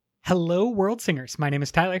Hello, World Singers. My name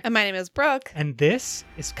is Tyler. And my name is Brooke. And this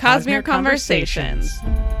is Cosmere Conversations.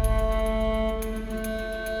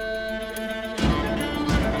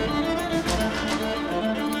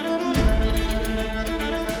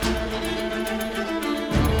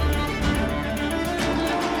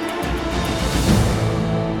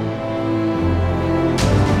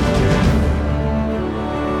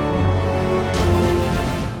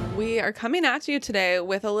 We are coming at you today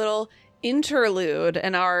with a little interlude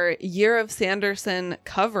in our Year of Sanderson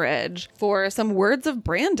coverage for some words of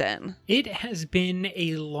Brandon. It has been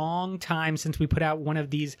a long time since we put out one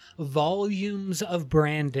of these volumes of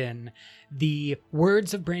Brandon. The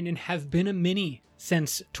words of Brandon have been a mini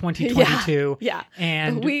since 2022. Yeah.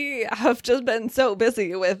 And we have just been so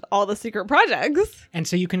busy with all the secret projects. And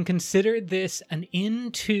so you can consider this an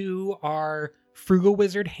into our Frugal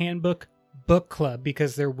Wizard Handbook book club,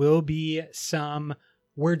 because there will be some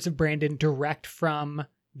Words of Brandon direct from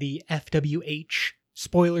the FWH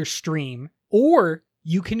spoiler stream. Or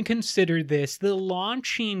you can consider this the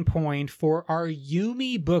launching point for our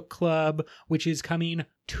Yumi book club, which is coming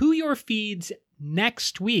to your feeds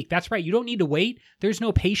next week. That's right. You don't need to wait. There's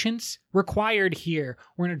no patience required here.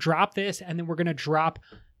 We're going to drop this, and then we're going to drop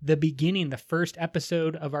the first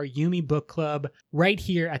episode of our Yumi book club right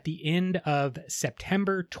here at the end of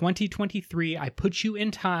September 2023. I put you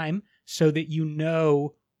in time so that you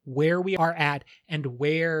know where we are at and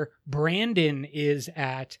where Brandon is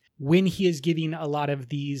at when he is giving a lot of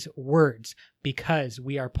these words, because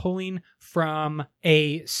we are pulling from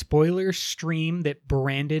a spoiler stream that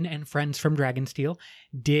Brandon and friends from Dragonsteel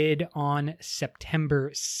did on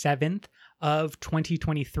September 7th of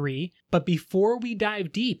 2023. But before we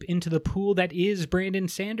dive deep into the pool that is Brandon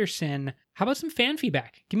Sanderson, how about some fan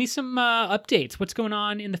feedback? Give me some updates. What's going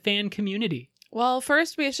on in the fan community? Well,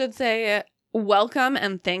 first we should say welcome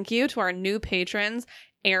and thank you to our new patrons,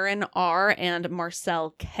 Aaron R. and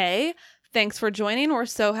Marcel K. Thanks for joining. We're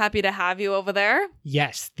so happy to have you over there.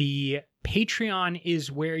 Yes, the Patreon is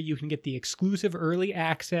where you can get the exclusive early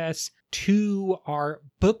access to our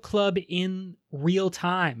book club in real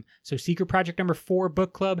time. So Secret Project number 4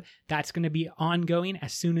 book club, that's going to be ongoing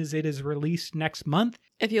as soon as it is released next month.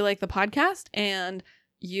 If you like the podcast and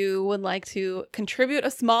you would like to contribute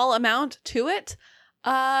a small amount to it,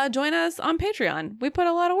 join us on Patreon. We put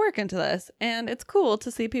a lot of work into this, and it's cool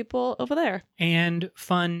to see people over there. And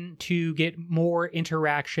fun to get more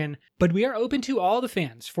interaction. But we are open to all the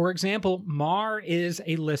fans. For example, Mar is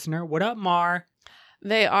a listener. What up, Mar?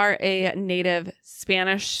 They are a native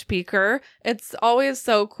Spanish speaker. It's always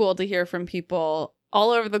so cool to hear from people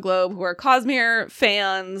all over the globe who are Cosmere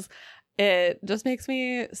fans. It just makes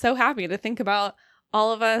me so happy to think about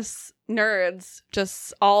all of us nerds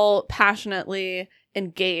just all passionately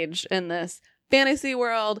engaged in this fantasy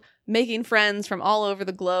world, making friends from all over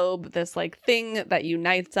the globe, this like thing that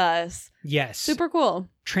unites us. Yes. Super cool.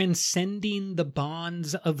 Transcending the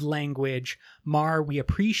bonds of language. Mar, we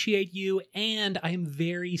appreciate you, and I am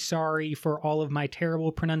very sorry for all of my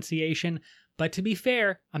terrible pronunciation. But to be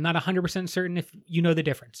fair, I'm not 100% certain if you know the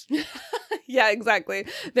difference. Yeah, exactly.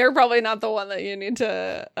 They're probably not the one that you need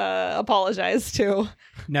to apologize to.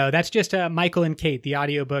 No, that's just Michael and Kate, the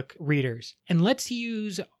audiobook readers. And let's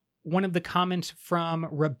use one of the comments from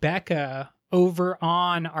Rebecca over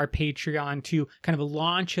on our Patreon to kind of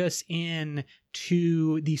launch us in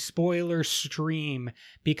to the spoiler stream,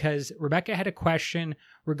 because Rebecca had a question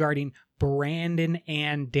regarding Brandon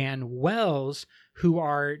and Dan Wells, who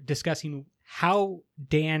are discussing how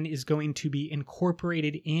Dan is going to be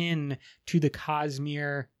incorporated in to the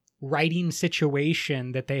Cosmere writing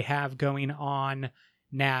situation that they have going on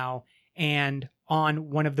now. And on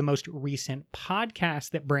one of the most recent podcasts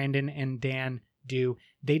that Brandon and Dan do,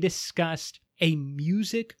 they discussed a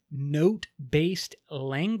music note-based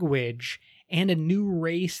language and a new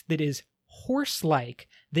race that is horse-like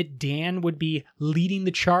that Dan would be leading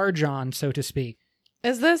the charge on, so to speak.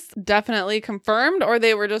 Is this definitely confirmed, or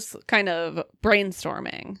they were just kind of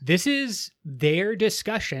brainstorming? This is their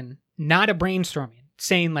discussion, not a brainstorming,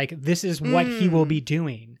 saying like this is what he will be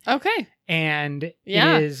doing. Okay. And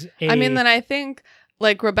yeah. It is then I think,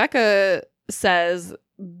 like Rebecca says,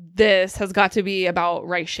 this has got to be about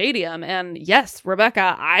Rhyshadium. And yes,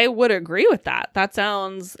 Rebecca, I would agree with that. That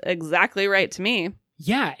sounds exactly right to me.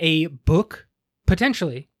 Yeah, a book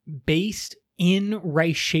potentially based in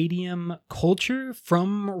Rhyshadium culture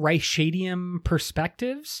from Rhyshadium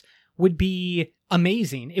perspectives would be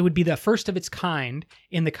amazing. It would be the first of its kind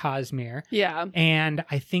in the Cosmere. Yeah. And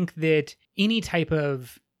I think that any type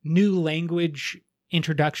of new language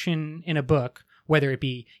introduction in a book whether it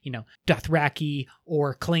be, Dothraki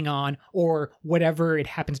or Klingon or whatever it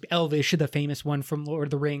happens to be, Elvish, the famous one from Lord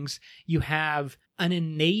of the Rings. You have an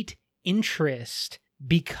innate interest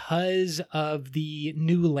because of the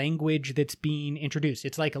new language that's being introduced.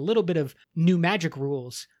 It's like a little bit of new magic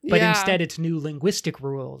rules, but instead it's new linguistic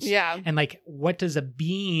rules. Yeah. And like, what does a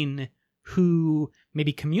being who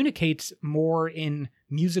maybe communicates more in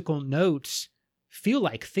musical notes feel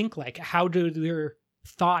like, think like? How do their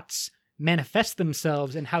thoughts manifest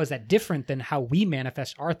themselves, and how is that different than how we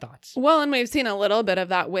manifest our thoughts? Well, and we've seen a little bit of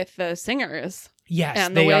that with the singers. Yes,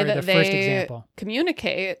 and they the way are that the they first example.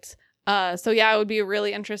 Communicate. So yeah, it would be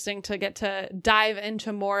really interesting to get to dive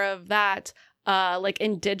into more of that, like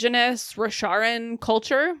indigenous Rasharan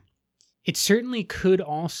culture. It certainly could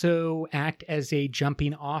also act as a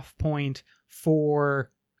jumping off point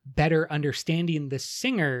for better understanding the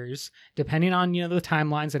singers, depending on, the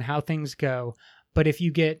timelines and how things go. But if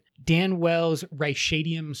you get Dan Wells'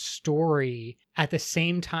 Rishadium story at the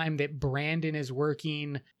same time that Brandon is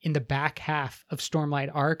working in the back half of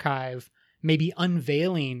Stormlight Archive, maybe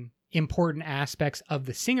unveiling important aspects of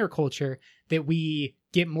the singer culture that we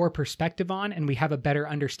get more perspective on and we have a better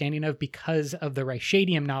understanding of because of the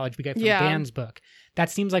Rishadium knowledge we get from Dan's book. That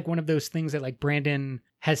seems like one of those things that like Brandon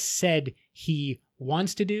has said he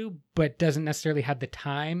wants to do, but doesn't necessarily have the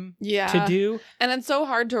time to do. And it's so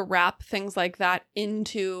hard to wrap things like that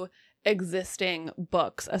into existing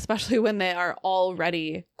books, especially when they are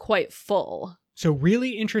already quite full. So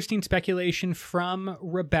really interesting speculation from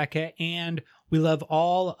Rebecca, and we love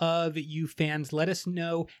all of you fans. Let us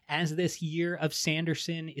know as this year of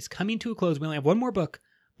Sanderson is coming to a close. We only have one more book,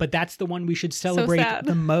 but that's the one we should celebrate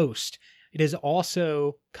the most. It is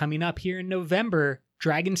also coming up here in November,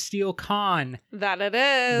 Dragonsteel Con. That it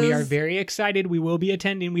is. We are very excited. We will be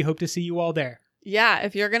attending. We hope to see you all there. Yeah,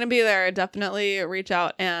 if you're going to be there, definitely reach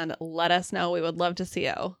out and let us know. We would love to see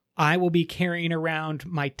you. I will be carrying around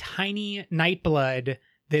my tiny Nightblood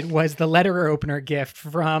that was the letter opener gift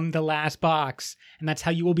from the last box, and that's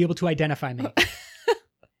how you will be able to identify me.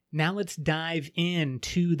 Now let's dive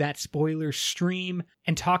into that spoiler stream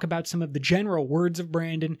and talk about some of the general words of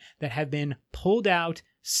Brandon that have been pulled out,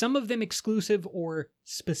 some of them exclusive or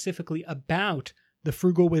specifically about the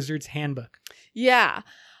Frugal Wizard's Handbook. Yeah.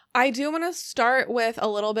 I do want to start with a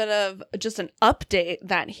little bit of just an update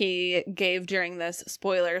that he gave during this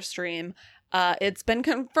spoiler stream. It's been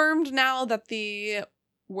confirmed now that the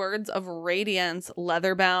Words of Radiance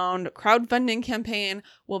leather-bound crowdfunding campaign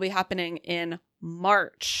will be happening in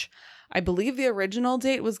March. I believe the original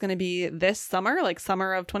date was going to be this summer, like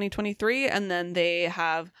summer of 2023, and then they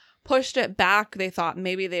have pushed it back. They thought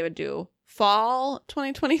maybe they would do fall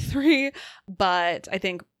 2023, but I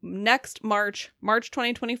think next March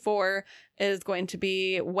 2024 is going to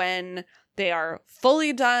be when they are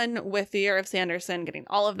fully done with the Year of Sanderson, getting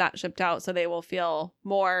all of that shipped out, so they will feel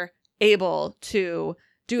more able to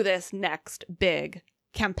do this next big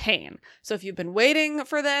campaign. So if you've been waiting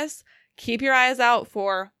for this, keep your eyes out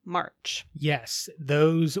for March. Yes,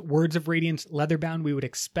 those Words of Radiance leatherbound, we would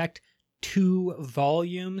expect 2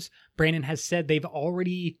 volumes. Brandon has said they've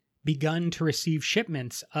already begun to receive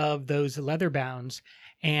shipments of those leatherbounds.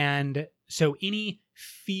 And so any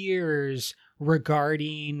fears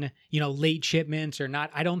regarding, late shipments or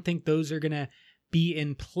not, I don't think those are going to be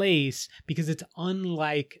in place, because it's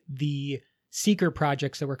unlike the Seeker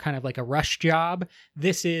projects that were kind of like a rush job.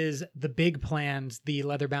 This is the big plans, the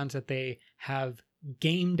leatherbounds that they have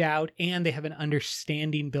gamed out, and they have an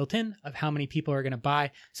understanding built in of how many people are going to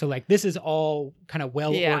buy. So like this is all kind of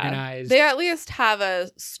well organized. They at least have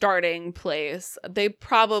a starting place. They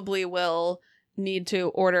probably will need to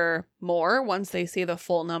order more once they see the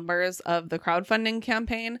full numbers of the crowdfunding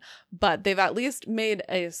campaign, but they've at least made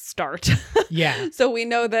a start. Yeah. So we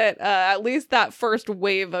know that at least that first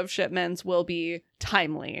wave of shipments will be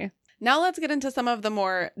timely. Now let's get into some of the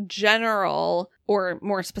more general, or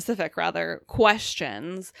more specific rather,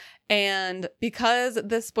 questions. And because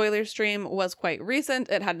this spoiler stream was quite recent,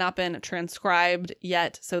 it had not been transcribed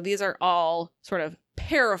yet. So these are all sort of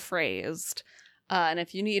paraphrased. And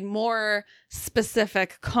if you need more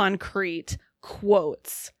specific, concrete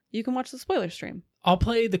quotes, you can watch the spoiler stream. I'll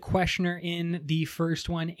play the questioner in the first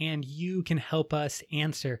one, and you can help us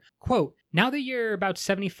answer. Quote, now that you're about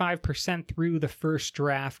 75% through the first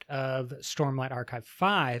draft of Stormlight Archive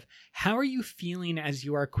 5, how are you feeling as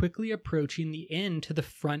you are quickly approaching the end to the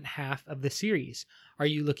front half of the series? Are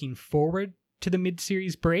you looking forward to the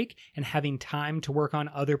mid-series break and having time to work on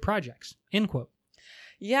other projects? End quote.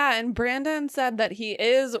 Yeah, and Brandon said that he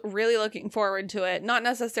is really looking forward to it, not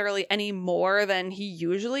necessarily any more than he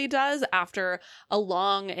usually does after a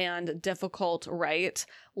long and difficult write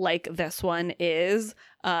like this one is.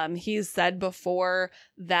 He's said before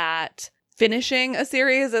that finishing a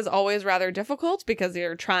series is always rather difficult because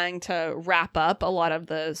you're trying to wrap up a lot of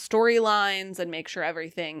the storylines and make sure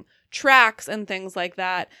everything tracks and things like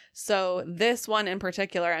that. So this one in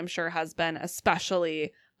particular, I'm sure, has been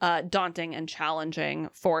especially daunting and challenging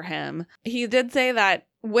for him. He did say that,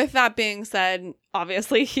 with that being said,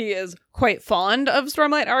 obviously he is quite fond of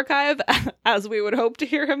Stormlight Archive, as we would hope to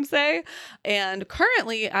hear him say. And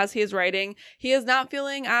currently, as he's writing, he is not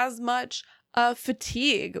feeling as much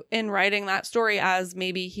fatigue in writing that story as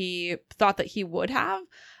maybe he thought that he would have.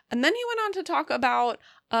 And then he went on to talk about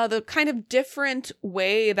the kind of different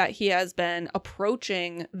way that he has been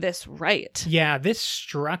approaching this write. Yeah, this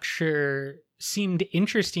structure seemed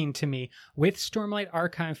interesting to me. With Stormlight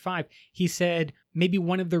Archive 5, he said, maybe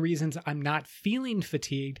one of the reasons I'm not feeling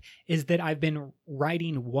fatigued is that I've been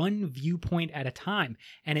writing one viewpoint at a time,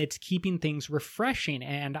 and it's keeping things refreshing,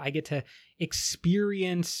 and I get to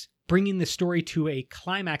experience bringing the story to a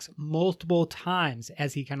climax multiple times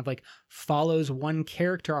as he kind of like follows one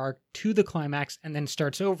character arc to the climax and then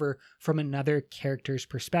starts over from another character's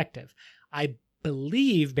perspective. I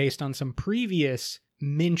believe, based on some previous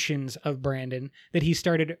mentions of Brandon, that he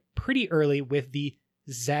started pretty early with the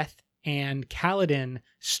Szeth and Kaladin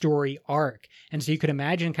story arc. And so you could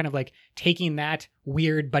imagine kind of like taking that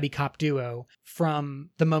weird buddy cop duo from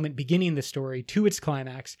the moment beginning the story to its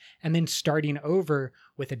climax and then starting over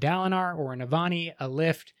with a Dalinar or a Navani, a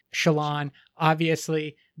Lift, Shallan.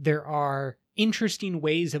 Obviously, there are interesting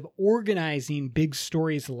ways of organizing big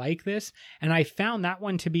stories like this. And I found that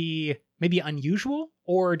one to be maybe unusual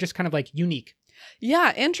or just kind of like unique.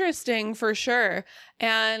 Yeah, interesting for sure.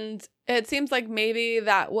 And it seems like maybe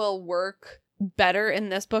that will work better in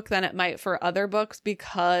this book than it might for other books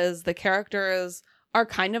because the characters are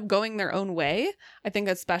kind of going their own way. I think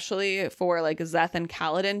especially for like Szeth and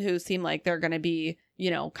Kaladin, who seem like they're going to be, you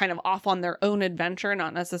know, kind of off on their own adventure,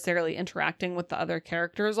 not necessarily interacting with the other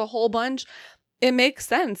characters a whole bunch. It makes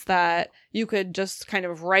sense that you could just kind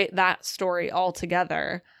of write that story all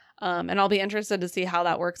together. And I'll be interested to see how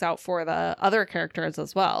that works out for the other characters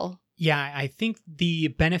as well. Yeah, I think the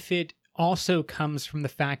benefit also comes from the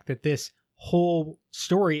fact that this whole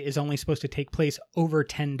story is only supposed to take place over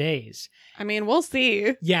 10 days. I mean, we'll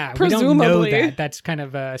see. Yeah, presumably. We don't know that. That's kind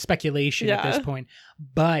of a speculation at this point.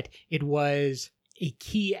 But it was a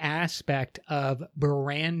key aspect of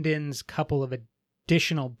Brandon's couple of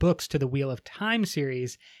additional books to the Wheel of Time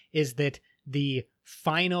series is that the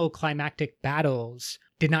final climactic battles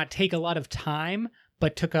did not take a lot of time,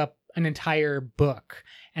 but took up an entire book.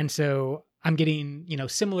 And so I'm getting, you know,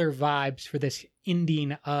 similar vibes for this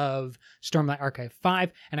ending of Stormlight Archive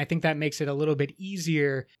 5. And I think that makes it a little bit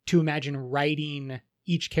easier to imagine writing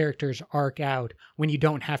each character's arc out when you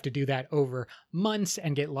don't have to do that over months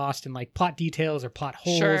and get lost in like plot details or plot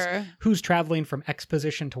holes. Sure. Who's traveling from X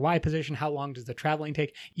position to Y position? How long does the traveling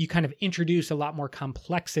take? You kind of introduce a lot more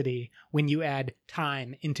complexity when you add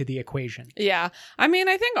time into the equation. Yeah. I mean,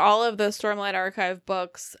 I think all of the Stormlight Archive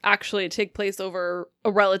books actually take place over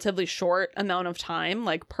a relatively short amount of time,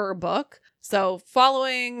 like per book. So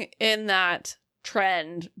following in that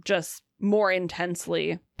trend just more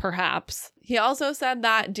intensely, perhaps. He also said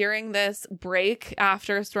that during this break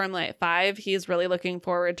after Stormlight 5, he's really looking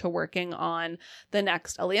forward to working on the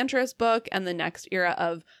next Elantris book and the next era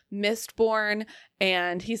of Mistborn.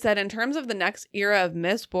 And he said in terms of the next era of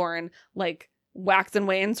Mistborn, like Wax and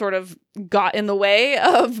Wayne sort of got in the way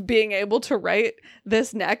of being able to write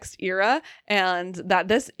this next era, and that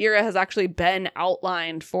this era has actually been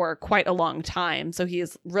outlined for quite a long time. So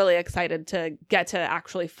he's really excited to get to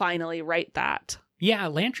actually finally write that. Yeah,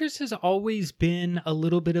 Elantris has always been a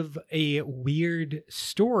little bit of a weird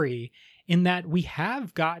story in that we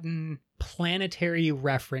have gotten planetary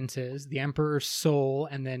references, the Emperor's Soul,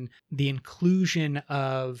 and then the inclusion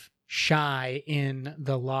of Shai in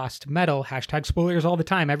the Lost Metal. Hashtag spoilers all the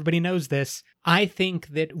time. Everybody knows this. I think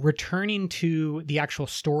that returning to the actual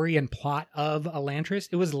story and plot of Elantris,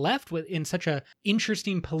 it was left with in such a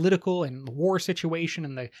interesting political and war situation,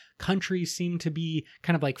 and the country seemed to be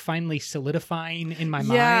kind of like finally solidifying in my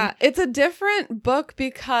mind. Yeah, it's a different book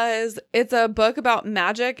because it's a book about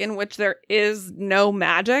magic in which there is no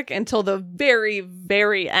magic until the very,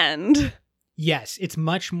 very end. Yes, it's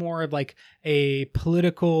much more of like a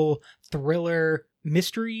political thriller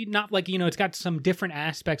mystery, not like, it's got some different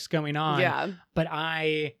aspects going on. Yeah. But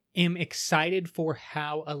I am excited for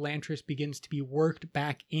how Elantris begins to be worked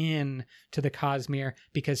back in to the Cosmere,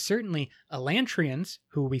 because certainly Elantrians,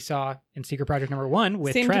 who we saw in Secret Project number 1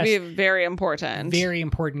 with seem Tress, to be very important. very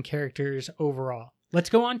important characters overall. Let's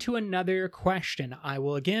go on to another question. I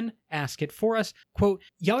will again ask it for us. Quote,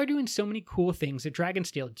 y'all are doing so many cool things at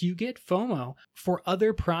Dragonsteel. Do you get FOMO for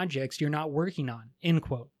other projects you're not working on? End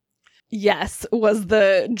quote. Yes, was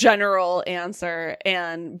the general answer.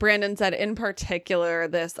 And Brandon said in particular,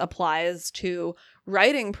 this applies to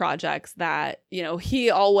writing projects that, he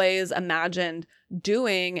always imagined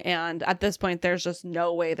doing. And at this point, there's just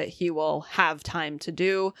no way that he will have time to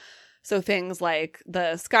do. So things like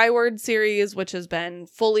the Skyward series, which has been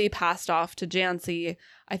fully passed off to Jancy.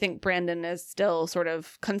 I think Brandon is still sort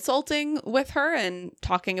of consulting with her and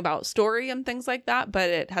talking about story and things like that, but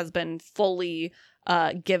it has been fully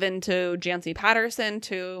given to Jancy Patterson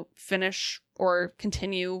to finish or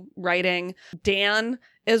continue writing. Dan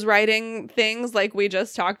is writing things like we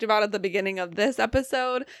just talked about at the beginning of this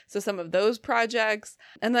episode. So some of those projects.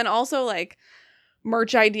 And then also like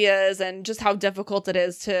merch ideas and just how difficult it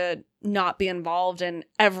is to not be involved in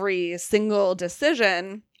every single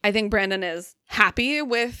decision. I think Brandon is happy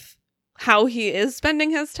with how he is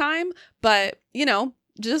spending his time, but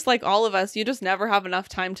just like all of us, you just never have enough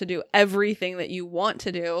time to do everything that you want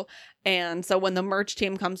to do. And so when the merch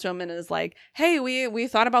team comes to him and is like, hey, we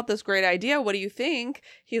thought about this great idea. What do you think?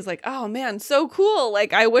 He's like, oh man, so cool.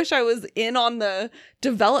 Like, I wish I was in on the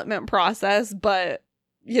development process, but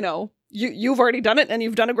you've already done it and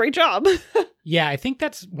you've done a great job. Yeah, I think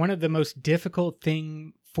that's one of the most difficult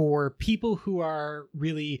thing for people who are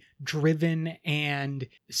really driven and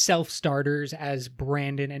self-starters, as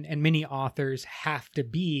Brandon and many authors have to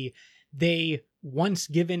be. They, once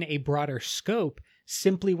given a broader scope,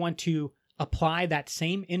 simply want to apply that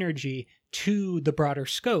same energy to the broader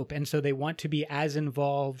scope. And so they want to be as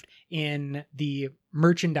involved in the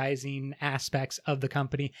merchandising aspects of the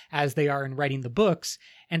company as they are in writing the books.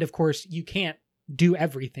 And of course, you can't do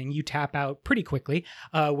everything. You tap out pretty quickly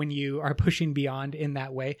when you are pushing beyond in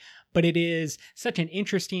that way. But it is such an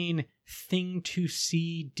interesting thing to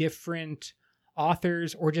see different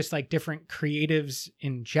authors or just like different creatives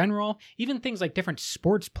in general, even things like different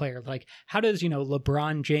sports players. Like, how does,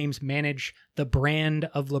 LeBron James manage the brand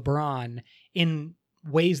of LeBron in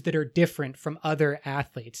ways that are different from other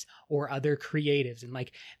athletes or other creatives, and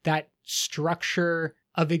like that structure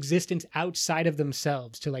of existence outside of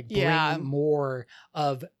themselves to like bring more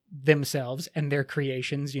of themselves and their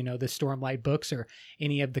creations, the Stormlight books or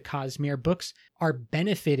any of the Cosmere books are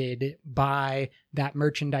benefited by that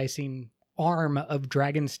merchandising arm of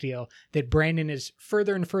Dragonsteel that Brandon is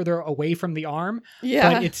further and further away from the arm,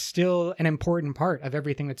 but it's still an important part of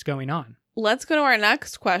everything that's going on. Let's go to our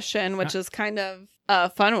next question, which is kind of a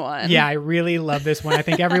fun one. Yeah, I really love this one. I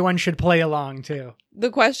think everyone should play along too. The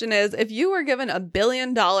question is, if you were given $1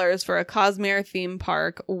 billion for a Cosmere theme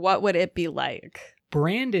park, what would it be like?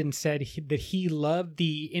 Brandon said that he loved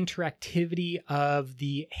the interactivity of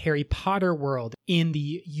the Harry Potter world in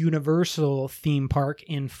the Universal theme park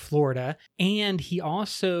in Florida. And he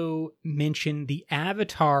also mentioned the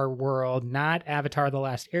Avatar world, not Avatar: The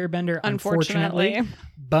Last Airbender, unfortunately,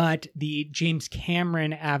 but the James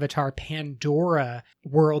Cameron Avatar Pandora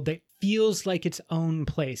world that feels like its own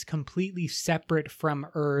place, completely separate from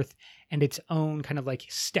Earth and its own kind of like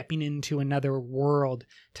stepping into another world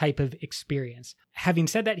type of experience. Having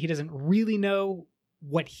said that, he doesn't really know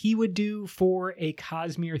what he would do for a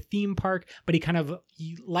Cosmere theme park, but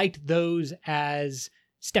he liked those as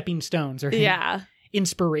stepping stones or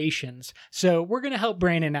inspirations. So we're going to help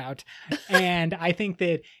Brandon out. And I think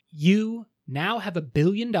that you now have $1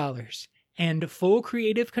 billion and full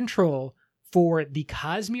creative control for the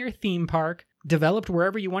Cosmere theme park, developed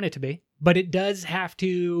wherever you want it to be. But it does have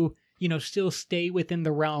to, still stay within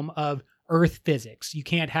the realm of Earth physics. You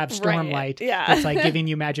can't have Stormlight that's like giving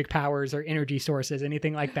you magic powers or energy sources,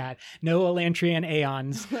 anything like that. No Elantrian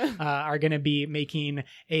Aeons are going to be making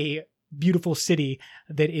a beautiful city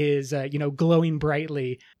that is, glowing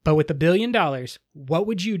brightly. But with $1 billion, what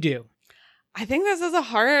would you do? I think this is a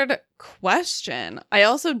hard question. I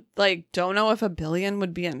also don't know if $1 billion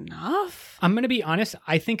would be enough. I'm going to be honest.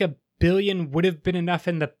 I think $1 billion would have been enough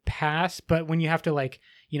in the past, but when you have to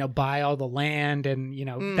buy all the land and,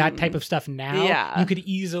 that type of stuff now, you could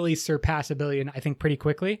easily surpass $1 billion, I think, pretty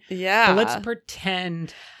quickly. Yeah. But let's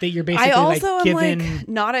pretend that you're basically I also given... am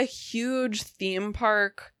not a huge theme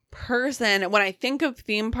park person. When I think of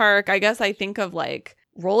theme park, I guess I think of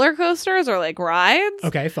roller coasters or rides.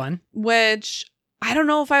 Okay, fun. Which I don't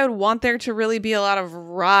know if I would want there to really be a lot of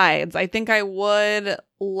rides. I think I would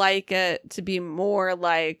like it to be more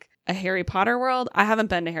like a Harry Potter world. I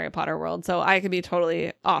haven't been to Harry Potter World, so I could be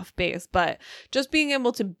totally off base, but just being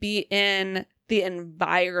able to be in the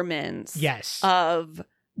environments of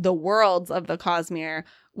the worlds of the Cosmere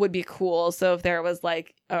would be cool. So if there was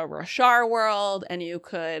like a Roshar world and you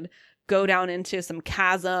could go down into some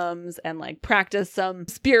chasms and like practice some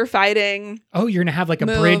spear fighting. Oh, you're gonna have like a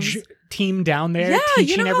bridge team down there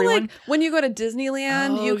teaching you know everyone. How, like, when you go to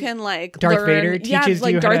Disneyland, you can like Darth Vader teaches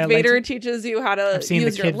you Darth Vader teaches you how to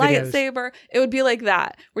use your lightsaber. Videos. It would be like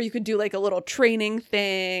that, where you could do like a little training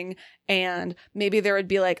thing, and maybe there would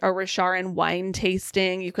be like a Rasharan wine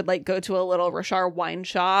tasting. You could like go to a little Rashar wine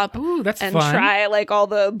shop. Ooh, that's and fun. Try like all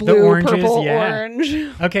the blue, oranges, purple, orange.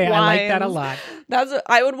 Okay, wines. I like that a lot.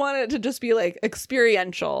 I would want it to just be like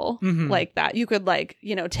experiential like that. You could like,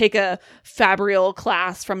 take a Fabrial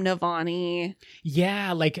class from Navani.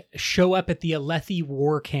 Yeah, like show up at the Alethi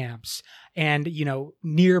war camps and,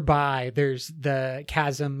 nearby there's the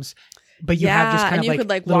chasms. But you have just kind of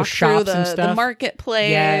like walk shops through and stuff. The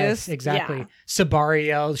marketplace. Yes, exactly. Yeah.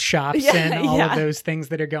 Sabariel shops and all of those things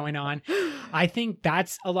that are going on. I think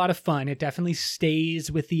that's a lot of fun. It definitely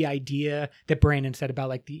stays with the idea that Brandon said about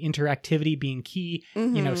like the interactivity being key,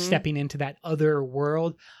 stepping into that other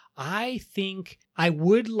world. I think I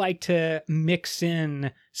would like to mix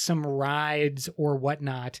in some rides or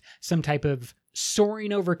whatnot, some type of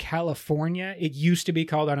soaring over California. It used to be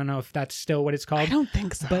called, I don't know if that's still what it's called. I don't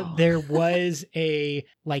think so. But there was a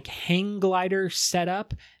like hang glider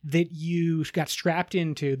setup that you got strapped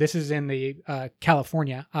into. This is in the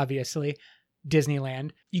California, obviously,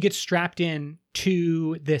 Disneyland. You get strapped in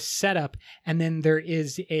to this setup, and then there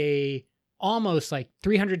is a almost like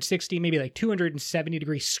 360, maybe like 270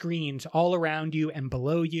 degree screens all around you and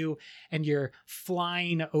below you, and you're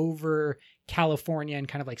flying over California and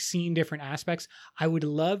kind of like seeing different aspects. I would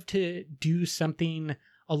love to do something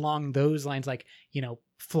along those lines, like,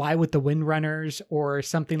 Fly with the Windrunners or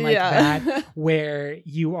something like that, where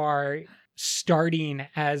you are starting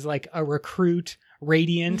as like a recruit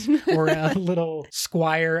Radiant or a little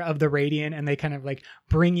squire of the Radiant, and they kind of like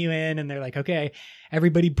bring you in and they're like, okay,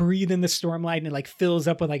 everybody breathe in the stormlight, and it like fills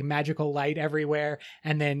up with like magical light everywhere,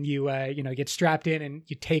 and then you get strapped in and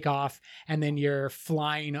you take off, and then you're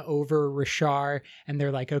flying over Roshar, and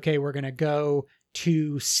they're like, okay, we're gonna go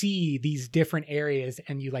to see these different areas,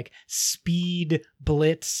 and you like speed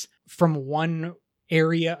blitz from one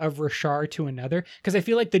area of Roshar to another, because I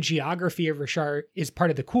feel like the geography of Roshar is part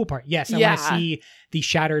of the cool part. Yes, I want to see the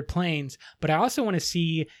Shattered Plains, but I also want to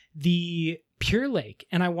see the Pure Lake,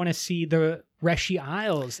 and I want to see the Reshi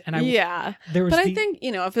Isles, and I think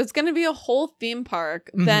if it's going to be a whole theme park,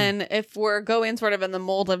 then if we're going sort of in the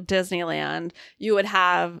mold of Disneyland, you would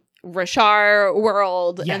have Roshar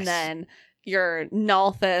World, and then your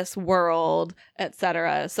Nalthis World,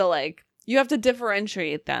 etc. So like, you have to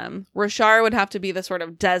differentiate them. Roshar would have to be the sort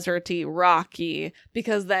of deserty, rocky,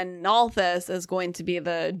 because then Nalthis is going to be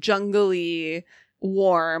the jungly,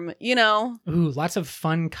 warm, Ooh, lots of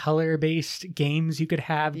fun color-based games you could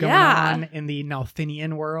have going on in the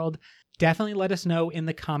Nalthinian world. Definitely let us know in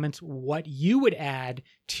the comments what you would add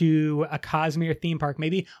to a Cosmere theme park.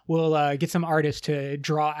 Maybe we'll get some artists to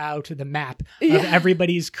draw out the map of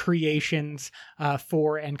everybody's creations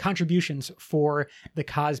and contributions for the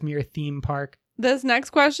Cosmere theme park. This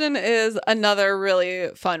next question is another really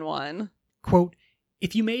fun one. Quote,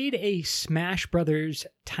 if you made a Smash Brothers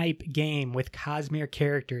type game with Cosmere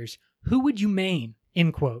characters, who would you main?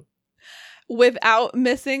 End quote. Without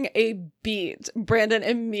missing a beat, Brandon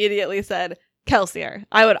immediately said, Kelsier.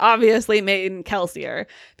 I would obviously main Kelsier,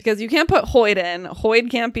 because you can't put Hoid in.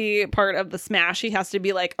 Hoid can't be part of the Smash. He has to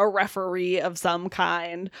be like a referee of some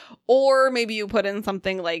kind. Or maybe you put in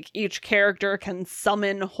something like each character can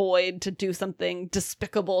summon Hoid to do something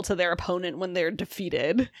despicable to their opponent when they're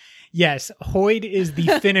defeated. Yes, Hoid is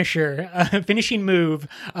the finishing move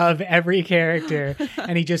of every character.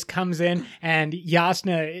 And he just comes in and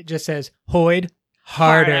Jasnah just says, Hoid,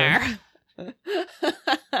 harder.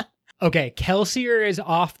 Okay, Kelsier is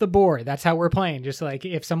off the board. That's how we're playing. Just like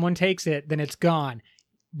if someone takes it, then it's gone.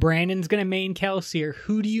 Brandon's going to main Kelsier.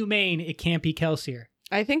 Who do you main? It can't be Kelsier.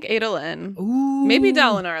 I think Adolin. Ooh. Maybe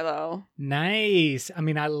Dalinar, though. Nice. I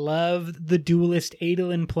mean, I love the duelist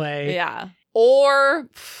Adolin play. Yeah. Or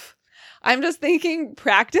I'm just thinking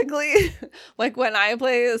practically, like when I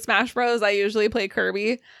play Smash Bros, I usually play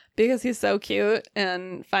Kirby because he's so cute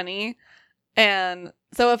and funny. And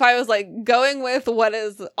so if I was like going with what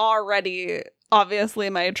is already obviously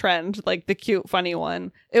my trend, like the cute, funny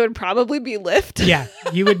one, it would probably be Lift. Yeah,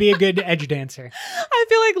 you would be a good edge dancer. I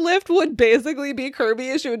feel like Lift would basically be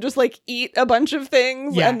Kirby. She would just like eat a bunch of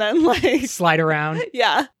things and then like slide around.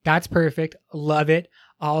 Yeah. That's perfect. Love it.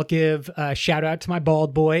 I'll give a shout out to my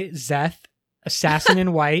bald boy, Zeth, Assassin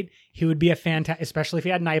in White. He would be a fantastic, especially if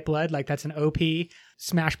he had Nightblood. Like that's an OP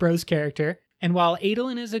Smash Bros character. And while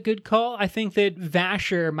Adolin is a good call, I think that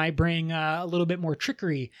Vasher might bring a little bit more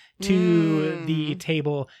trickery to the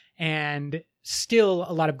table and still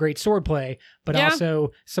a lot of great swordplay, but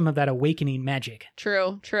also some of that awakening magic.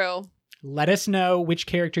 True. Let us know which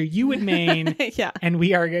character you would main. Yeah. And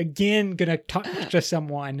we are again going to talk to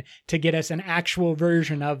someone to get us an actual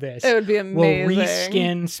version of this. It would be amazing. We'll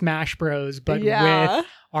reskin Smash Bros, but with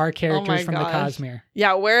our characters from the Cosmere.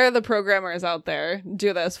 Yeah, where are the programmers out there?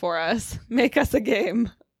 Do this for us. Make us a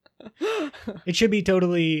game. It should be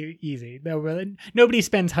totally easy. Nobody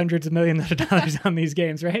spends hundreds of millions of dollars on these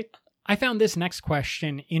games, right? I found this next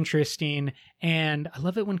question interesting, and I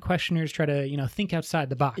love it when questioners try to, think outside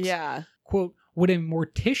the box. Yeah. Quote, would a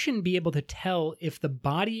mortician be able to tell if the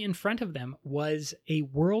body in front of them was a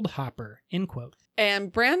world hopper, end quote.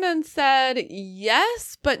 And Brandon said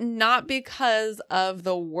yes, but not because of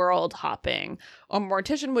the world hopping. A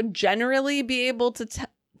mortician would generally be able to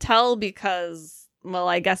tell because, well,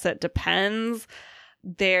 I guess it depends.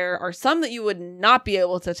 There are some that you would not be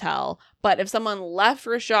able to tell, but if someone left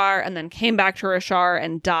Rashar and then came back to Rashar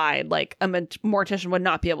and died, like a mortician would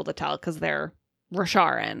not be able to tell because they're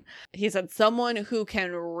Rasharan. He said someone who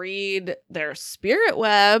can read their spirit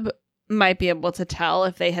web might be able to tell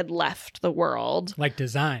if they had left the world. Like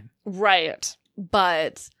design. Right.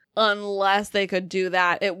 But unless they could do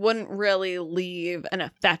that, it wouldn't really leave an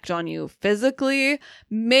effect on you physically.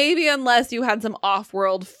 Maybe unless you had some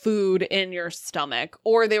off-world food in your stomach,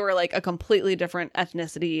 or they were like a completely different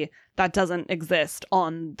ethnicity that doesn't exist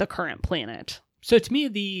on the current planet. So to me,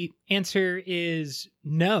 the answer is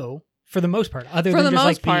no. For the most part, other for than the just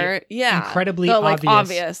most like part, the yeah, incredibly the, like, obvious.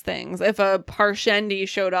 obvious things. If a Parshendi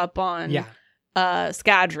showed up on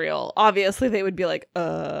Scadrial, obviously they would be like, You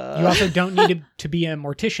also don't need to be a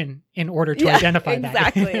mortician in order to identify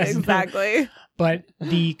that. Exactly. But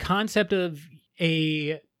the concept of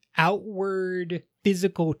a outward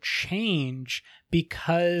physical change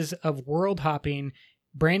because of world hopping,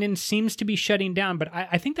 Brandon seems to be shutting down, but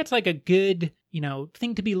I think that's like a good,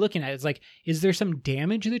 thing to be looking at. It's like, is there some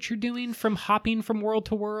damage that you're doing from hopping from world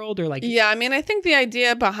to world, or like? Yeah, I mean, I think the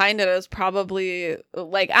idea behind it is probably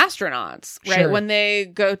like astronauts, right? Sure. When they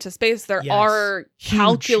go to space, there are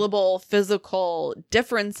calculable physical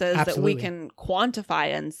differences that we can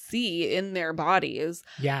quantify and see in their bodies.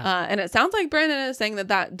 Yeah. And it sounds like Brandon is saying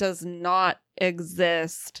that does not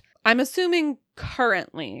exist. I'm assuming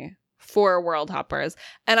currently for world hoppers.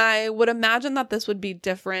 And I would imagine that this would be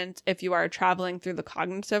different if you are traveling through the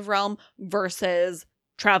cognitive realm versus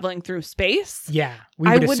traveling through space. Yeah, we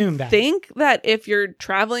would assume that. I would think that if you're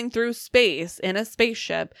traveling through space in a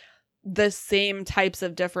spaceship, the same types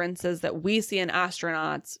of differences that we see in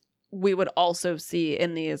astronauts, we would also see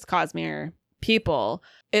in these Cosmere people.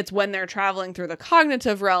 It's when they're traveling through the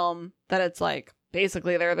cognitive realm that it's like,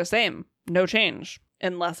 basically they're the same. No change,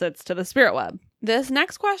 unless it's to the spirit web. This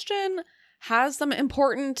next question has some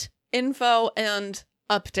important info and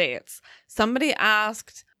updates. Somebody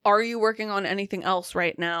asked, are you working on anything else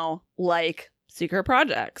right now, like secret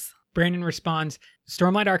projects? Brandon responds,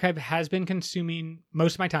 Stormlight Archive has been consuming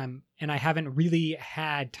most of my time, and I haven't really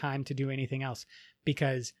had time to do anything else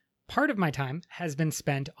because part of my time has been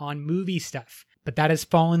spent on movie stuff, but that has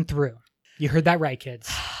fallen through. You heard that right,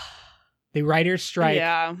 kids. The writer's strike,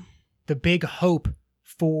 the big hope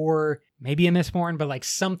for maybe a Mistborn, but like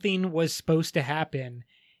something was supposed to happen.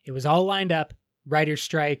 It was all lined up. Writer's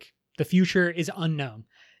strike. The future is unknown.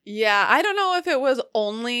 Yeah, I don't know if it was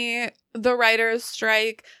only the writer's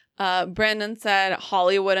strike. Brandon said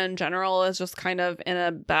Hollywood in general is just kind of in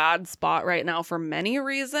a bad spot right now for many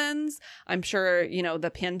reasons. I'm sure,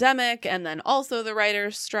 the pandemic and then also the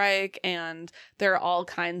writer's strike, and there are all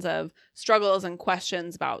kinds of struggles and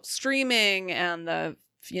questions about streaming and the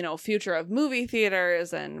future of movie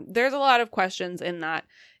theaters, and there's a lot of questions in that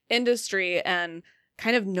industry, and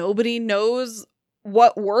kind of nobody knows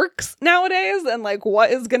what works nowadays and like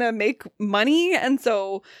what is gonna make money, and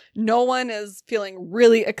so no one is feeling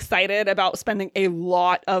really excited about spending a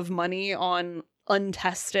lot of money on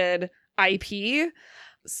untested IP.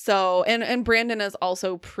 So, and Brandon is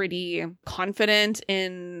also pretty confident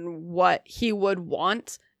in what he would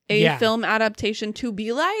want a film adaptation to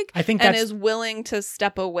be like, I think, and is willing to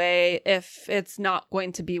step away if it's not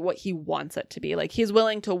going to be what he wants it to be. Like, he's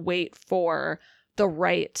willing to wait for the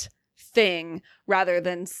right thing rather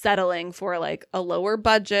than settling for like a lower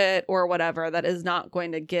budget or whatever that is not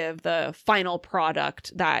going to give the final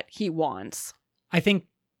product that he wants. I think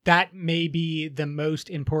that may be the most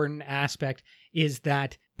important aspect, is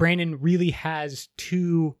that Brandon really has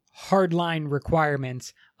two hardline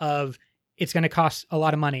requirements of it's going to cost a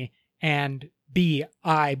lot of money, and B,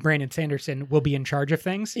 Brandon Sanderson, will be in charge of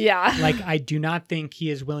things. Yeah. Like, I do not think he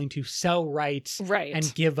is willing to sell rights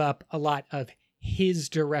and give up a lot of his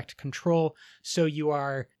direct control. So you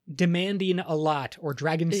are demanding a lot, or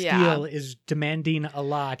Dragon Steel is demanding a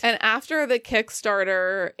lot. And after the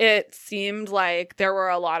Kickstarter, it seemed like there were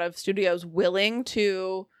a lot of studios willing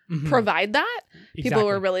to provide that. Exactly. People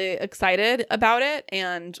were really excited about it.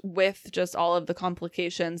 And with just all of the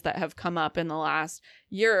complications that have come up in the last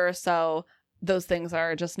year or so, those things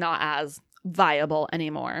are just not as viable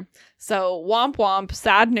anymore. So womp womp,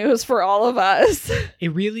 sad news for all of us.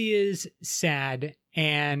 It really is sad.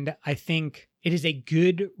 And I think it is a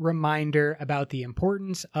good reminder about the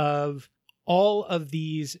importance of all of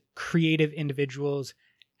these creative individuals,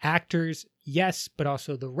 actors, yes, but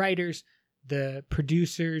also the writers, the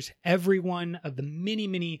producers, every one of the many,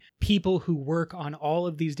 many people who work on all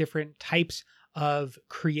of these different types of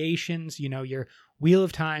creations, you know, your Wheel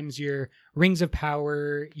of Times, your Rings of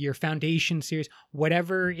Power, your Foundation series,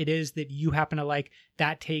 whatever it is that you happen to like,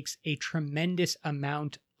 that takes a tremendous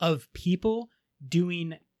amount of people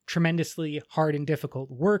doing tremendously hard and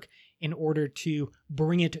difficult work in order to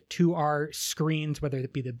bring it to our screens, whether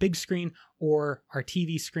it be the big screen or our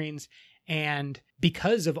TV screens. And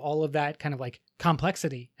because of all of that kind of like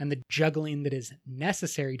complexity and the juggling that is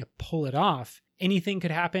necessary to pull it off, anything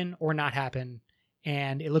could happen or not happen.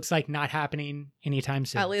 And it looks like not happening anytime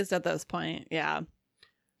soon. At least at this point, yeah.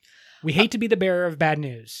 We hate to be the bearer of bad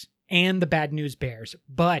news and the bad news bears,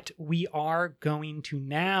 but we are going to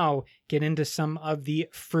now get into some of the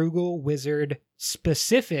Frugal Wizard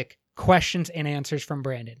specific questions and answers from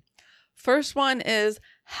Brandon. First one is,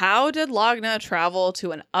 how did Logna travel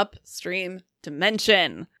to an upstream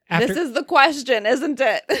dimension? This is the question, isn't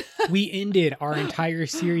it? We ended our entire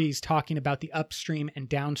series talking about the upstream and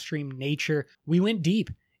downstream nature. We went deep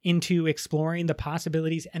into exploring the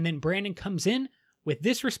possibilities, and then Brandon comes in with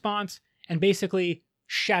this response and basically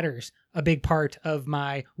shatters a big part of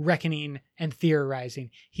my reckoning and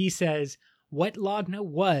theorizing. He says, what Logna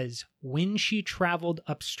was when she traveled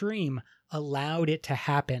upstream allowed it to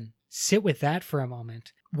happen. Sit with that for a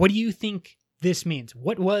moment. What do you think this means?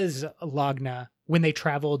 What was Logna when they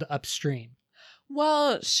traveled upstream?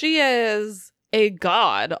 Well, she is a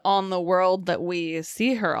god on the world that we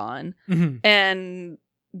see her on. Mm-hmm. And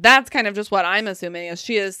that's kind of just what I'm assuming, is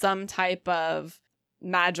she is some type of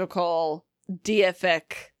magical,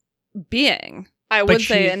 deific being. I would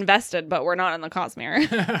say invested, but we're not in the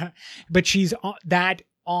Cosmere. But she's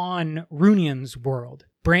on Runian's world.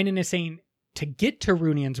 Brandon is saying to get to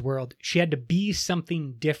Runian's world, she had to be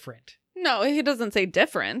something different. No, he doesn't say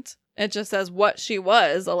different. It just says what she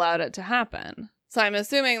was allowed it to happen. So I'm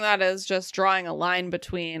assuming that is just drawing a line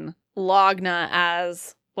between Logna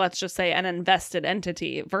as, let's just say, an invested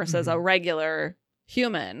entity versus a regular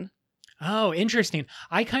human. Oh, interesting.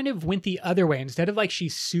 I kind of went the other way. Instead of like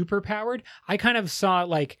she's super powered, I kind of saw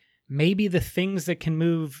like maybe the things that can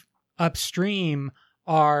move upstream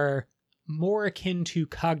are more akin to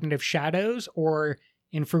cognitive shadows, or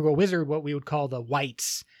in Frugal Wizard, what we would call the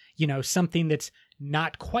whites. You know, something that's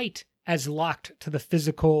not quite as locked to the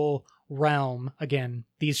physical realm. Again,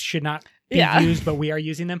 these should not be used, but we are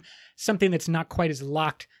using them. Something that's not quite as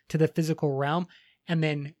locked to the physical realm, and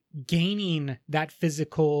then gaining that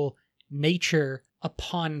physical nature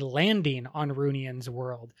upon landing on Runian's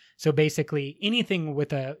world. So basically, anything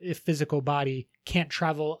with a physical body can't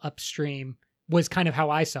travel upstream, was kind of how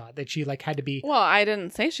I saw it, that she like had to be. Well, I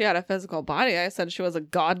didn't say she had a physical body. I said she was a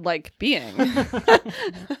godlike being.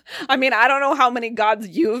 I mean, I don't know how many gods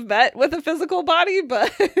you've met with a physical body,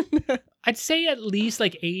 but I'd say at least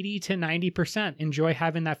like 80 to 90% enjoy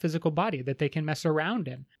having that physical body that they can mess around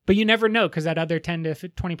in. But you never know, because that other 10 to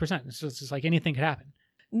 20%, so it's just like anything could happen.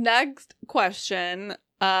 Next question.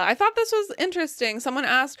 I thought this was interesting. Someone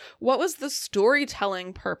asked, what was the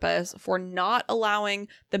storytelling purpose for not allowing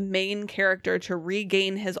the main character to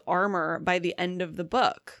regain his armor by the end of the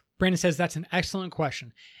book? Brandon says that's an excellent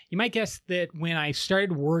question. You might guess that when I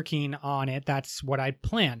started working on it, that's what I'd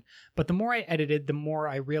planned. But the more I edited, the more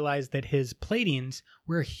I realized that his platings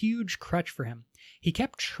were a huge crutch for him. He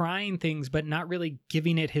kept trying things, but not really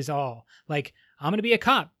giving it his all. Like, I'm going to be a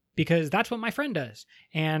cop. because that's what my friend does,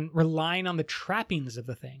 and relying on the trappings of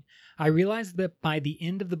the thing. I realized that by the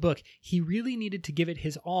end of the book, he really needed to give it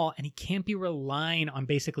his all, and he can't be relying on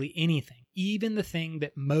basically anything, even the thing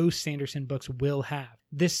that most Sanderson books will have.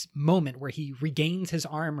 This moment where he regains his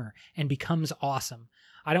armor and becomes awesome.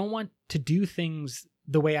 I don't want to do things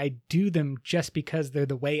the way I do them just because they're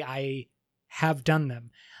the way I have done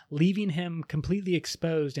them. Leaving him completely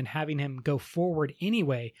exposed and having him go forward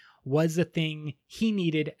anyway was the thing he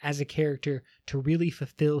needed as a character to really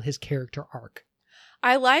fulfill his character arc.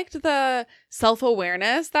 I liked the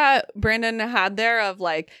self-awareness that Brandon had there of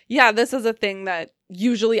like, yeah, this is a thing that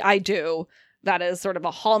usually I do. That is sort of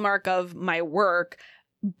a hallmark of my work.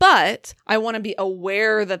 But I want to be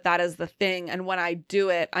aware that that is the thing. And when I do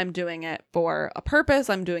it, I'm doing it for a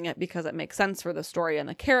purpose. I'm doing it because it makes sense for the story and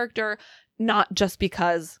the character, not just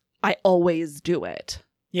because I always do it.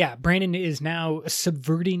 Yeah, Brandon is now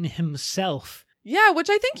subverting himself. Yeah, which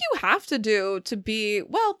I think you have to do to be,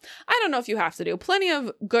 well, I don't know if you have to do. Plenty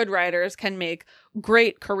of good writers can make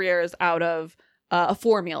great careers out of a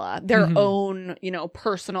formula, their own,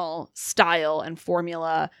 personal style and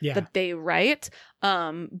formula that they write.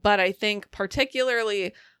 But I think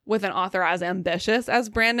particularly with an author as ambitious as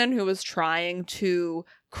Brandon, who was trying to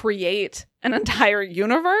create an entire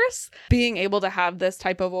universe, being able to have this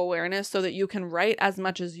type of awareness so that you can write as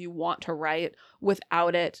much as you want to write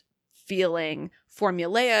without it feeling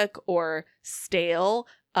formulaic or stale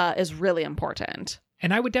is really important.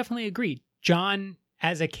 And I would definitely agree. John,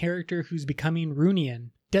 as a character who's becoming Runian,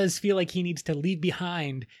 does feel like he needs to leave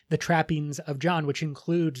behind the trappings of John, which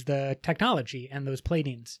includes the technology and those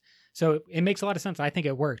platings. So it makes a lot of sense. I think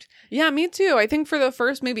it worked. Yeah, me too. I think for the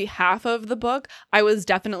first maybe half of the book, I was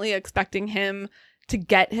definitely expecting him to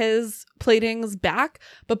get his platings back.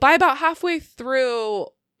 But by about halfway through,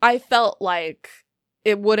 I felt like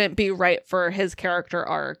it wouldn't be right for his character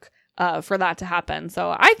arc for that to happen.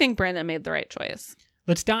 So I think Brandon made the right choice.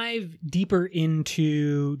 Let's dive deeper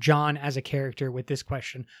into John as a character with this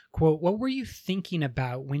question. Quote, what were you thinking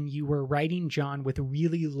about when you were writing John with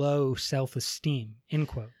really low self-esteem? End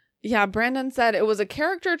quote. Yeah, Brandon said it was a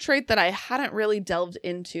character trait that I hadn't really delved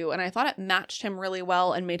into, and I thought it matched him really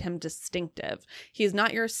well and made him distinctive. He's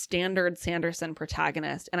not your standard Sanderson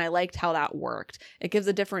protagonist, and I liked how that worked. It gives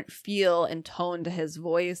a different feel and tone to his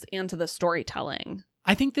voice and to the storytelling.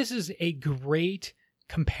 I think this is a great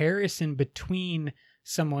comparison between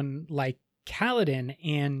someone like Kaladin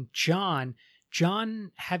and John.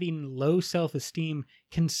 John having low self-esteem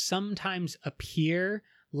can sometimes appear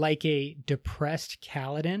like a depressed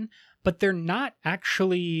Kaladin, but they're not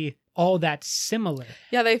actually all that similar.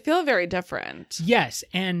 Yeah, they feel very different. Yes,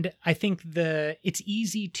 and I think it's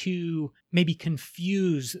easy to maybe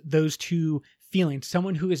confuse those two feelings.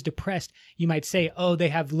 Someone who is depressed, you might say, oh, they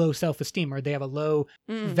have low self-esteem or they have a low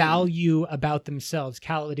value about themselves.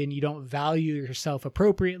 Kaladin, you don't value yourself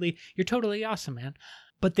appropriately. You're totally awesome, man.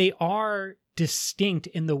 But they are distinct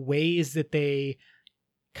in the ways that they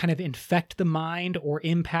kind of infect the mind or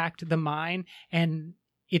impact the mind, and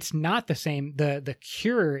it's not the same. The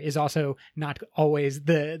cure is also not always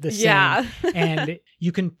the same. Yeah. And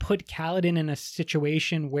you can put Kaladin in a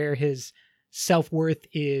situation where his self-worth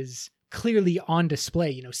is clearly on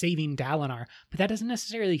display, saving Dalinar, but that doesn't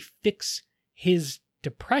necessarily fix his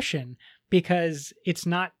depression because it's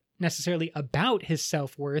not necessarily about his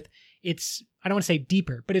self-worth. It's, I don't want to say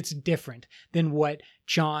deeper, but it's different than what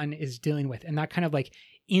John is dealing with. And that kind of like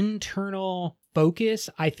internal focus,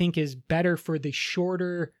 I think, is better for the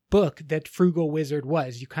shorter book that Frugal Wizard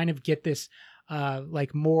was. You kind of get this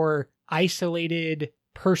like more isolated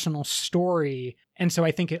personal story. And so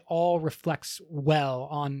I think it all reflects well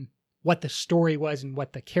on what the story was and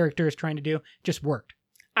what the character is trying to do. Just worked.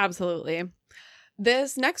 Absolutely.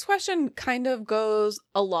 This next question kind of goes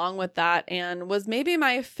along with that and was maybe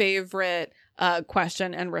my favorite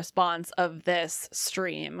question and response of this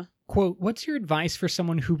stream. Quote, what's your advice for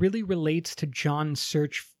someone who really relates to John's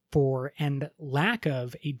search for and lack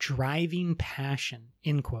of a driving passion?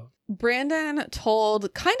 End quote. Brandon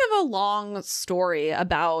told kind of a long story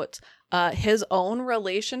about his own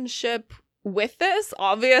relationship with this.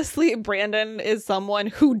 Obviously, Brandon is someone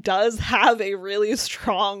who does have a really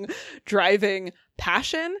strong driving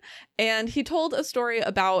passion. And he told a story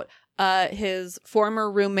about his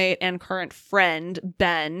former roommate and current friend,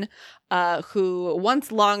 Ben, who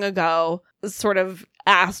once long ago sort of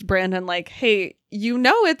asked Brandon, like, hey,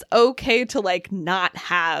 it's okay to like not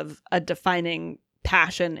have a defining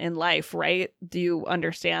passion in life, right? Do you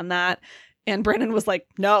understand that? And Brandon was like,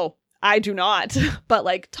 no, I do not, but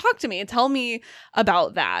like, talk to me, tell me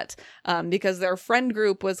about that. Because their friend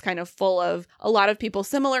group was kind of full of a lot of people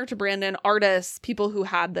similar to Brandon, artists, people who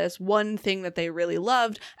had this one thing that they really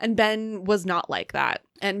loved. And Ben was not like that.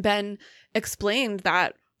 And Ben explained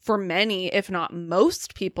that for many, if not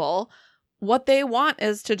most people, what they want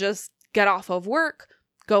is to just get off of work,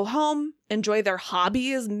 go home, enjoy their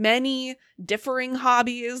hobbies, many differing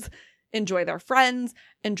hobbies, enjoy their friends,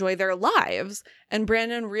 enjoy their lives. And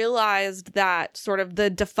Brandon realized that sort of the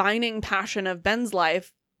defining passion of Ben's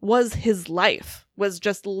life was his life, was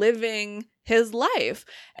just living his life.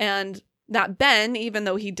 And that Ben, even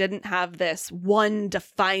though he didn't have this one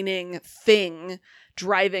defining thing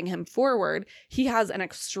driving him forward, he has an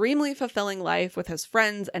extremely fulfilling life with his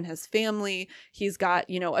friends and his family. He's got,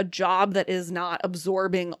 a job that is not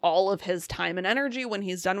absorbing all of his time and energy. When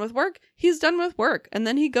he's done with work, he's done with work. And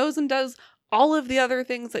then he goes and does all of the other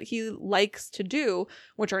things that he likes to do,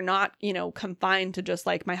 which are not, confined to just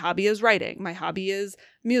like, my hobby is writing, my hobby is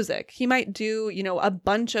music. He might do, a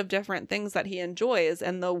bunch of different things that he enjoys,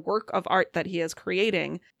 and the work of art that he is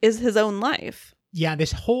creating is his own life. Yeah,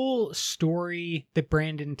 this whole story that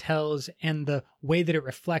Brandon tells and the way that it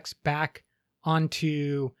reflects back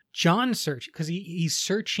onto John's search, because he's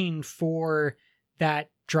searching for that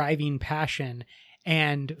driving passion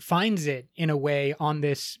and finds it in a way on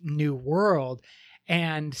this new world.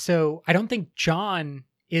 And so I don't think John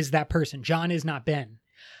is that person. John is not Ben.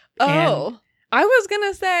 I was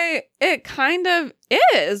going to say it kind of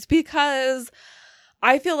is, because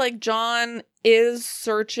I feel like John is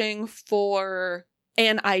searching for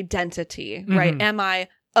an identity, right? Am I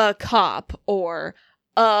a cop or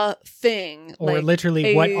a thing? Or like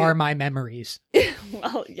literally, what are my memories?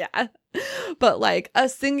 Well, yeah. But like a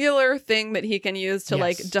singular thing that he can use to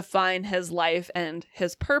like define his life and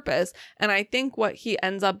his purpose. And I think what he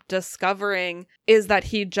ends up discovering is that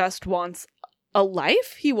he just wants a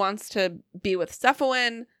life. He wants to be with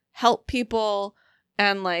Cephalin, help people,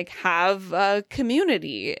 and like have a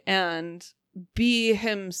community and be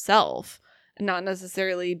himself, not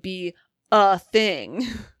necessarily be a thing.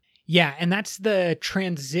 Yeah, and that's the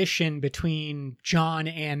transition between John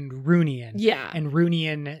and Runian. Yeah. And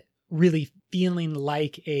Runian really feeling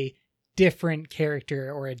like a different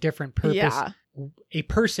character or a different purpose. Yeah. A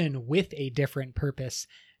person with a different purpose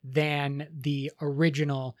than the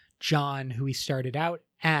original John who he started out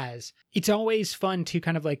as. It's always fun to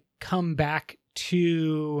kind of like come back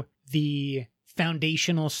to the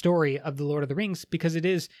foundational story of the Lord of the Rings, because it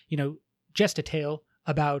is, just a tale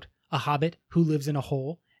about a hobbit who lives in a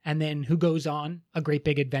hole and then who goes on a great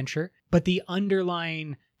big adventure. But the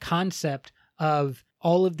underlying concept of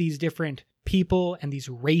all of these different people and these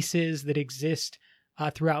races that exist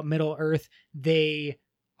throughout Middle Earth, they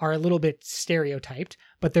are a little bit stereotyped,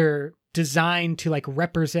 but they're designed to like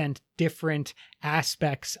represent different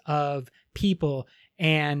aspects of people.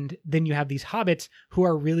 And then you have these hobbits who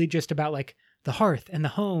are really just about like the hearth and the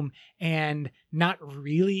home and not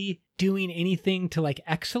really doing anything to like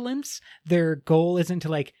excellence. Their goal isn't to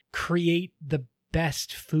like create the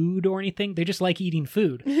best food or anything. They just like eating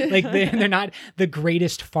food. Like they're not the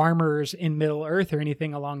greatest farmers in Middle Earth or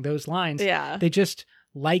anything along those lines. Yeah. They just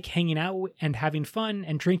like hanging out and having fun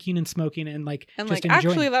and drinking and smoking and like just enjoying.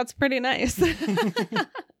 Actually, that's pretty nice.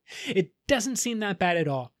 It doesn't seem that bad at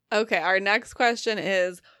all. Okay, our next question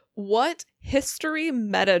is, what history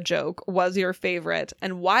meta joke was your favorite,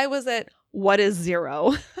 and why was it what is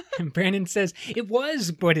zero? And Brandon says, it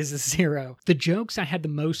was what is a zero. The jokes I had the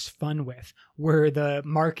most fun with were the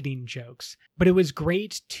marketing jokes, but it was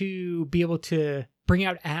great to be able to bring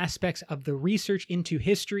out aspects of the research into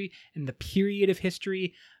history and the period of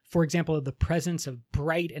history. For example, the presence of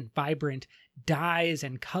bright and vibrant dyes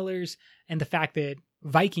and colors, and the fact that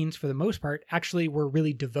Vikings, for the most part, actually were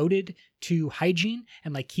really devoted to hygiene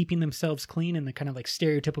and like keeping themselves clean, and the kind of like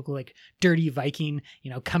stereotypical like dirty Viking,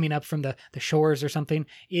 coming up from the shores or something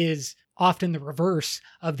is often the reverse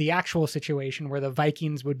of the actual situation, where the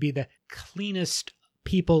Vikings would be the cleanest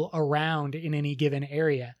people around in any given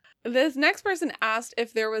area. This next person asked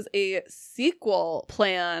if there was a sequel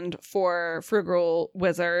planned for Frugal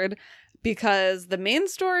Wizard, because the main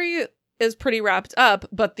story is pretty wrapped up,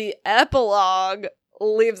 but the epilogue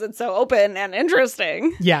leaves it so open and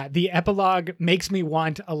interesting. Yeah, the epilogue makes me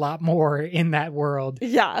want a lot more in that world.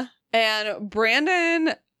 Yeah. And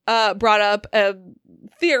Brandon brought up a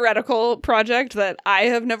theoretical project that I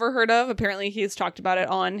have never heard of. Apparently he's talked about it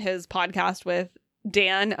on his podcast with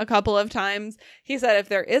Dan a couple of times. He said if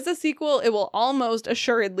there is a sequel, it will almost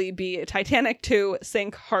assuredly be Titanic 2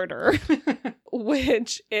 Sink Harder,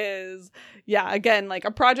 which is, yeah, again, like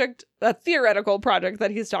a theoretical project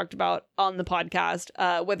that he's talked about on the podcast,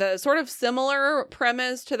 with a sort of similar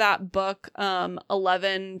premise to that book,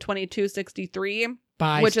 11/22/63.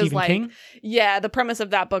 By which Stephen is like, King? Yeah, the premise of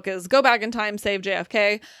that book is go back in time, save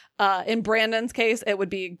JFK. In Brandon's case, it would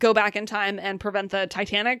be go back in time and prevent the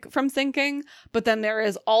Titanic from sinking. But then there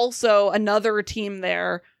is also another team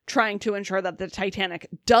there trying to ensure that the Titanic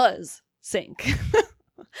does sink.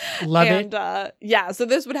 Love it. Yeah, so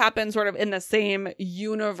this would happen sort of in the same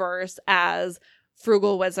universe as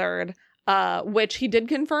Frugal Wizard, which he did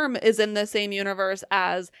confirm is in the same universe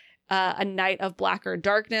as A Night of Blacker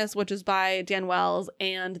Darkness, which is by Dan Wells,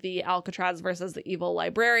 and the Alcatraz versus the Evil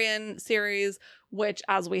Librarian series, which,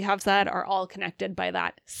 as we have said, are all connected by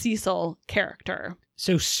that Cecil character.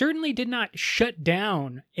 So certainly did not shut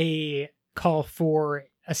down a call for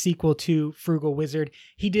a sequel to Frugal Wizard.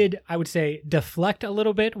 He did, I would say, deflect a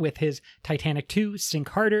little bit with his Titanic 2 Sink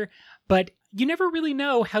Harder, but you never really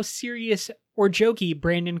know how serious or jokey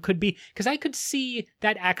Brandon could be, because I could see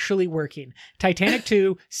that actually working. Titanic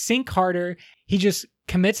 2, Sink Harder, he just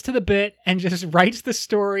commits to the bit and just writes the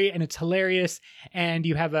story, and it's hilarious, and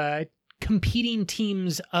you have competing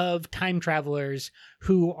teams of time travelers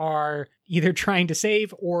who are either trying to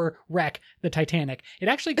save or wreck the Titanic. It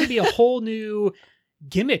actually could be a whole new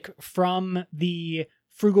gimmick from the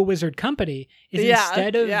Frugal Wizard Company, is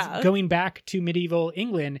instead of going back to medieval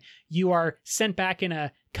England, you are sent back in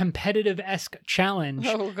a competitive-esque challenge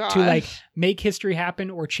to like make history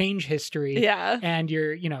happen or change history. Yeah. And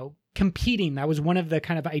you're, competing. That was one of the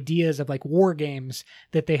kind of ideas of like war games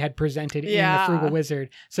that they had presented in the Frugal Wizard.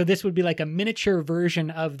 So this would be like a miniature version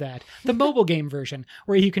of that. The mobile game version,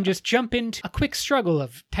 where you can just jump into a quick struggle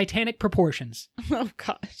of Titanic proportions. Oh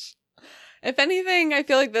gosh. If anything, I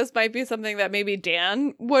feel like this might be something that maybe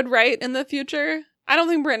Dan would write in the future. I don't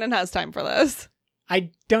think Brandon has time for this.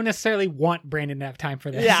 I don't necessarily want Brandon to have time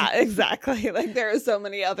for this. Yeah, exactly. Like there are so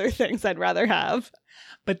many other things I'd rather have.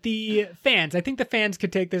 But I think the fans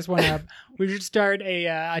could take this one up. We should start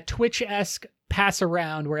a Twitch-esque pass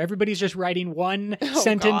around where everybody's just writing one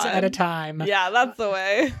sentence at a time. Yeah, that's the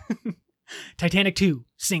way. Titanic 2,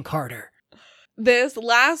 Sink Harder. This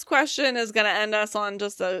last question is going to end us on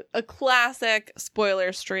just a classic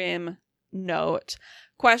spoiler stream note.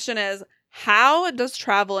 Question is, how does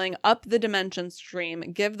traveling up the dimension stream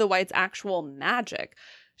give the Whites actual magic?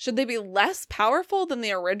 Should they be less powerful than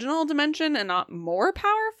the original dimension and not more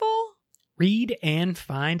powerful? Read and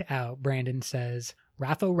find out, Brandon says.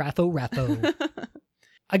 Ratho.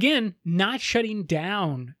 Again, not shutting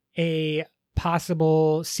down a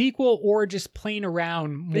possible sequel or just playing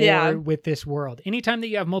around more with this world. Anytime that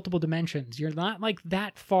you have multiple dimensions, you're not like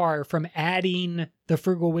that far from adding the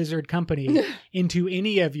Frugal Wizard Company into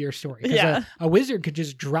any of your story. Because a wizard could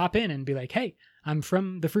just drop in and be like, hey, I'm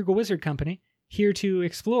from the Frugal Wizard Company, here to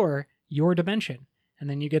explore your dimension. And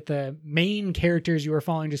then you get the main characters you are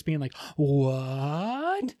following just being like,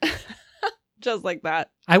 what? Just like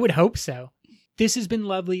that. I would hope so. This has been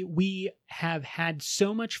lovely. We have had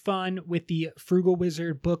so much fun with the Frugal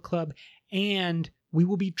Wizard Book Club, and we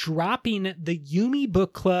will be dropping the Yumi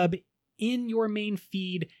Book Club in your main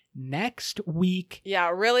feed next week. Yeah,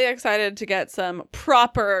 really excited to get some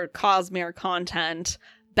proper Cosmere content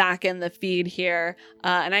back in the feed here.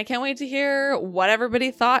 And I can't wait to hear what everybody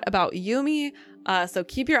thought about Yumi. So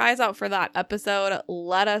keep your eyes out for that episode.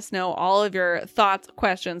 Let us know all of your thoughts,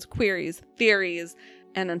 questions, queries, theories.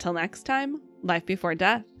 And until next time, life before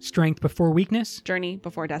death. Strength before weakness. Journey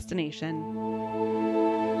before destination.